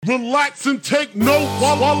Relax and take note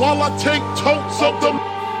while I take totes of them.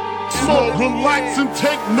 So relax and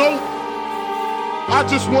take note. I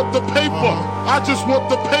just want the paper. I just want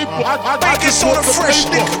the paper. I just want the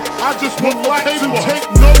paper. I just want the paper. Take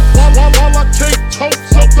note while I take totes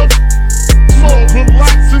of them. So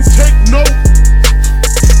relax and take note.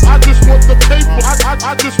 I just want the paper.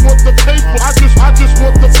 I just want the paper. I just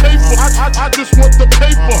want the paper. I just want the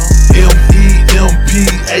paper.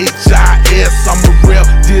 MEMPHIS, I'ma rep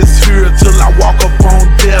this here till I walk up on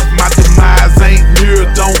death. My demise ain't near,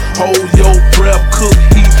 don't hold your breath. Cook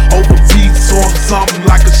heat over beef, so I'm something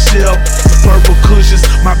like a chef. Purple cushions,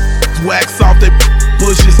 my wax off they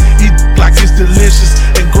bushes. Eat like it's delicious,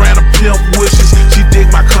 and grant a pimp wishes. She dig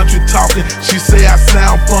my country talking, she say I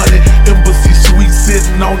sound funny. Embassy suite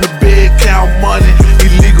sitting on the bed, count money.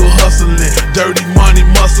 Illegal hustling, dirty money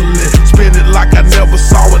muscling. Spend it like I never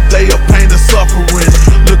saw a day of pain and suffering.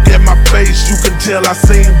 Look at my face, you can tell I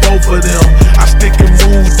seen both of them. I stick and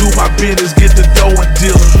move, do my business, get the dough and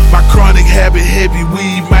deal. My chronic habit heavy,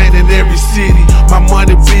 weed man in every city. My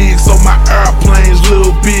money big, so my airplanes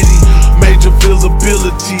little bitty. Major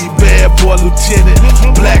visibility, bad boy lieutenant.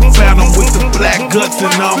 Black phantom with the black guts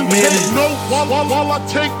and I'm in it. While I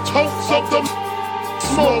take totes of them.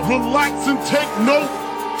 So relax and take note.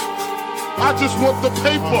 I just want the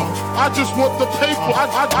paper. I just want the paper.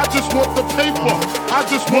 I just want the paper. I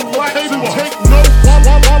just want the paper. Take note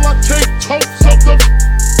while I take totes of them.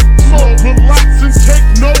 So relax and take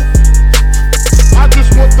note. I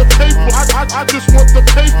just want the paper. I just want the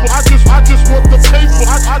paper. I just want the paper.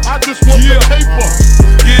 I just want the paper.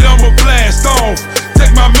 Get on my blast off.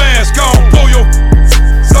 Take my mask off. Blow your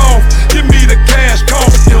off. Give me the cash call.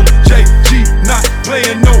 MJG, not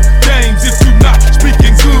playing no games. If you not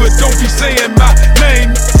speaking good, don't be saying my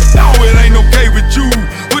name. No, it ain't okay with you.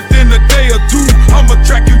 Within a day or two, I'ma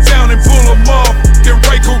track you down and pull them off. Get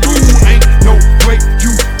right, Karoo. Ain't no way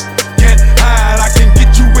you can't hide. I can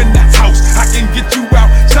get you in the house. I can get you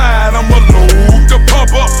outside. I'ma load the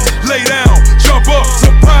pump up. Lay down, jump up,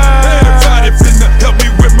 surprise. Everybody finna help me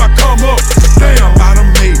with my come up. Damn, I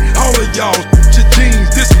done made all of y'all your jeans.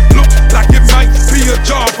 This look like it might be a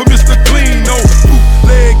job for Mr. Clean. No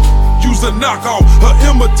bootleg, use a knockoff, a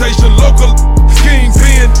imitation local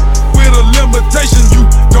kingpin with a limitation. You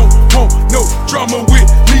don't want no drama with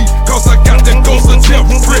me, cause I got that ghost of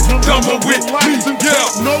Jeffrey Dahmer with me.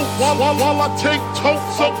 Yeah. Note while I take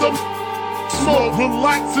totes of them. So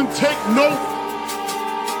relax and take note.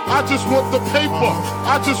 I just want the paper.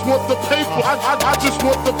 I just want the paper. I just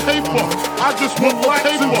want the paper. I just want the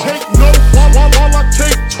paper. Take note while I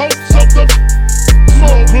take totes of them. So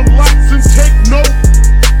relax and take note.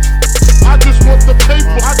 I just want the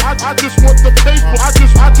paper. I just want the paper. I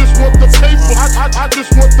just want the paper. I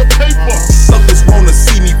just want the paper. Suckers wanna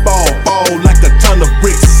see me fall like a ton of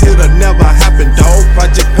bricks. It'll never happen, dawg.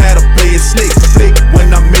 Project Pat to play it slick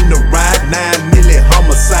when I'm in the ride. 9 million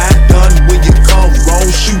homicide done when you come wrong.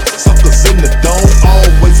 Shoot suckers in the dome.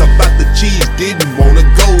 Always about the cheese, didn't wanna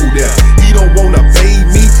go there. He don't wanna pay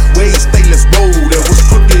me. Wade stay, let's roll there. Was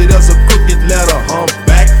crooked as a crooked letter.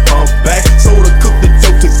 Humpback. So to cook the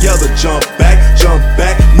dough together. Jump back.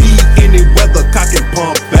 Me any weather, cock and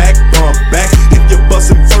pump back. If you're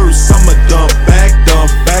bustin' first, I'ma dump back.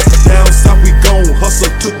 Down south we gon' hustle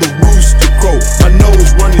to the rooster crow. My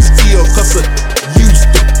nose running still, cause I used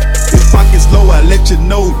to. If pockets low, I let you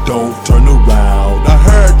know, don't turn around. I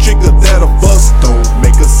heard trigger that a bus don't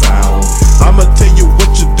make a sound. I'ma tell you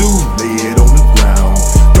what you do, lay it on the ground.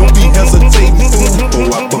 Don't be hesitating, fool, or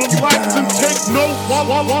I buck you Relax and down. take note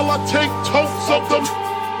while I take totes of them.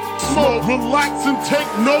 So relax and take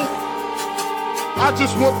note. I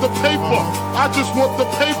just want the paper. I just want the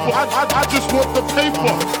paper. I just want the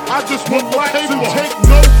paper. I just want the paper. Take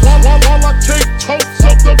note